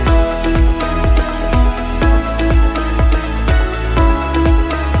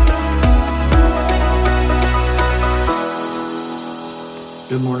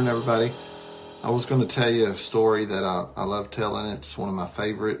I was going to tell you a story that I love telling. It's one of my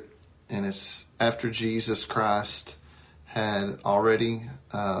favorite, and it's after Jesus Christ had already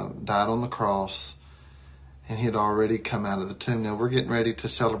died on the cross, and he had already come out of the tomb. Now, we're getting ready to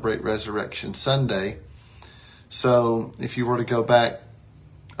celebrate Resurrection Sunday. So if you were to go back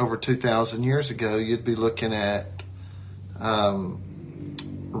over 2,000 years ago, you'd be looking at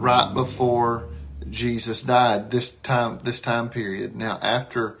right before Jesus died, this time period. Now,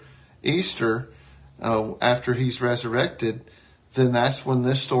 after Easter, after he's resurrected, then that's when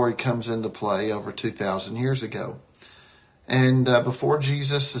this story comes into play over 2,000 years ago. And before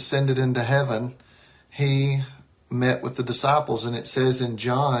Jesus ascended into heaven, he met with the disciples. And it says in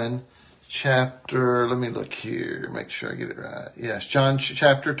John chapter, let me look here, make sure I get it right. Yes, John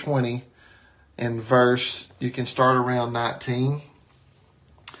chapter 20 and verse, you can start around 19.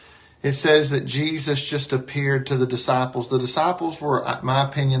 It says that Jesus just appeared to the disciples. The disciples were, in my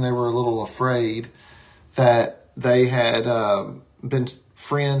opinion, they were a little afraid that they had been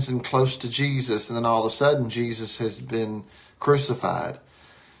friends and close to Jesus, and then all of a sudden Jesus has been crucified.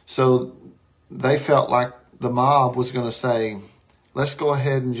 So they felt like the mob was going to say, let's go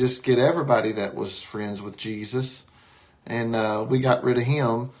ahead and just get everybody that was friends with Jesus. And we got rid of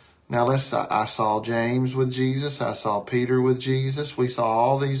him. Now I saw James with Jesus. I saw Peter with Jesus. We saw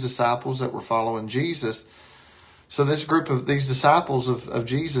all these disciples that were following Jesus. So this group of these disciples of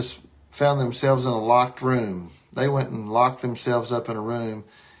Jesus found themselves in a locked room. They went and locked themselves up in a room,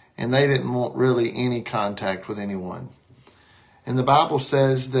 and they didn't want really any contact with anyone. And the Bible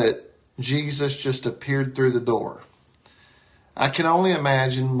says that Jesus just appeared through the door. I can only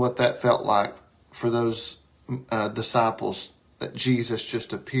imagine what that felt like for those disciples, that Jesus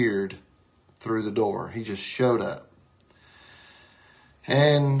just appeared through the door. He just showed up.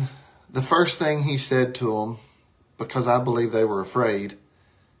 And the first thing he said to them, because I believe they were afraid,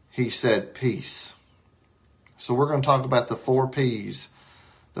 he said, peace. So we're going to talk about the 4 P's.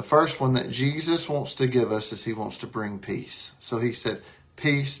 The first one that Jesus wants to give us is he wants to bring peace. So he said,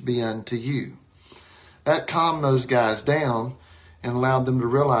 peace be unto you. That calmed those guys down and allowed them to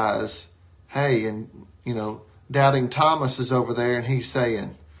realize, hey, and Doubting Thomas is over there, and he's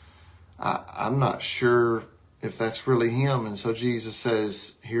saying, I'm not sure if that's really him. And so Jesus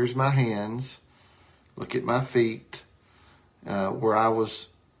says, here's my hands. Look at my feet, where I was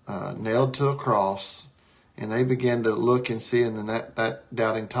nailed to a cross. And they began to look and see, and then that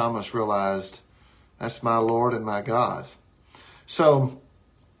Doubting Thomas realized, that's my Lord and my God. So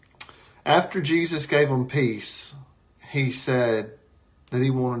after Jesus gave them peace, he said that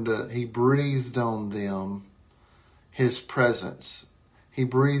he breathed on them his presence. He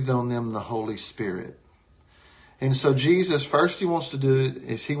breathed on them the Holy Spirit. And so Jesus, first he wants to do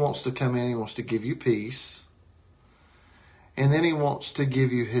is he wants to come in, he wants to give you peace. And then he wants to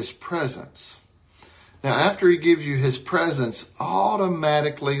give you his presence. Now, after he gives you his presence,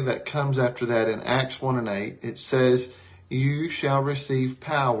 automatically that comes after that in Acts 1 and 8, it says, you shall receive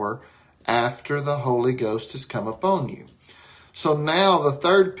power after the Holy Ghost has come upon you. So now the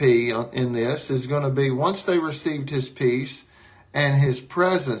third P in this is going to be, once they received his peace and his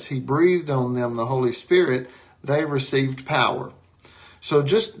presence, he breathed on them the Holy Spirit, they received power. So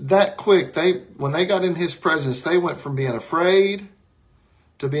just that quick, when they got in his presence, they went from being afraid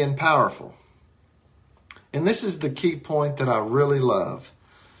to being powerful. And this is the key point that I really love.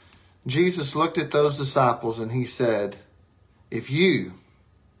 Jesus looked at those disciples and he said, if you,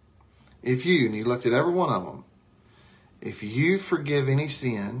 and he looked at every one of them, if you forgive any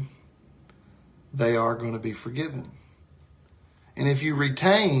sin, they are going to be forgiven. And if you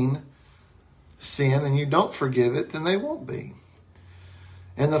retain sin and you don't forgive it, then they won't be.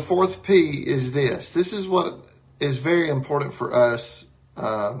 And the 4th P is this. This is what is very important for us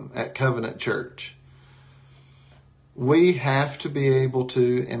at Covenant Church. We have to be able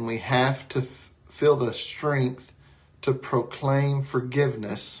to, and we have to feel the strength to proclaim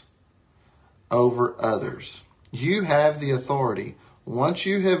forgiveness over others. You have the authority. Once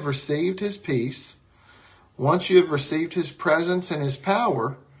you have received his peace, once you have received his presence and his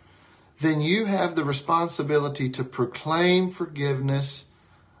power, then you have the responsibility to proclaim forgiveness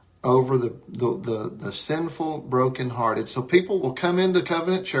over the sinful, brokenhearted. So people will come into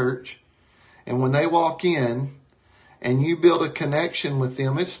Covenant Church, and when they walk in and you build a connection with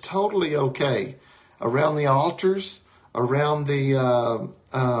them, it's totally okay. Around the altars, around the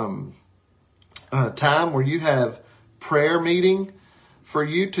time where you have prayer meeting, for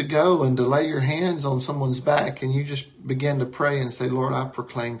you to go and to lay your hands on someone's back and you just begin to pray and say, Lord, I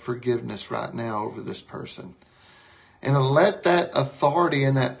proclaim forgiveness right now over this person. And let that authority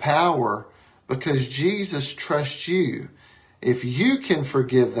and that power, because Jesus trusts you. If you can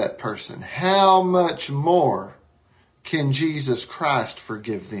forgive that person, how much more can Jesus Christ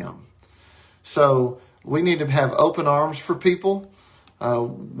forgive them? So we need to have open arms for people.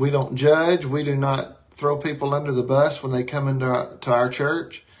 We don't judge. We do not throw people under the bus when they come into our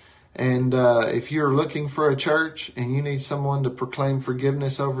church. And if you're looking for a church and you need someone to proclaim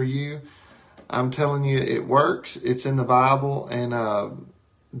forgiveness over you, I'm telling you, it works. It's in the Bible. And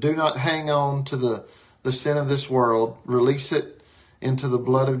do not hang on to the sin of this world. Release it into the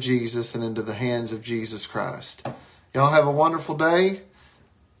blood of Jesus and into the hands of Jesus Christ. Y'all have a wonderful day.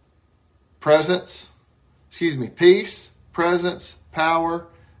 Peace, presence, power,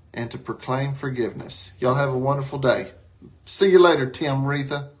 and to proclaim forgiveness. Y'all have a wonderful day. See you later, Tim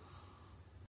Retha.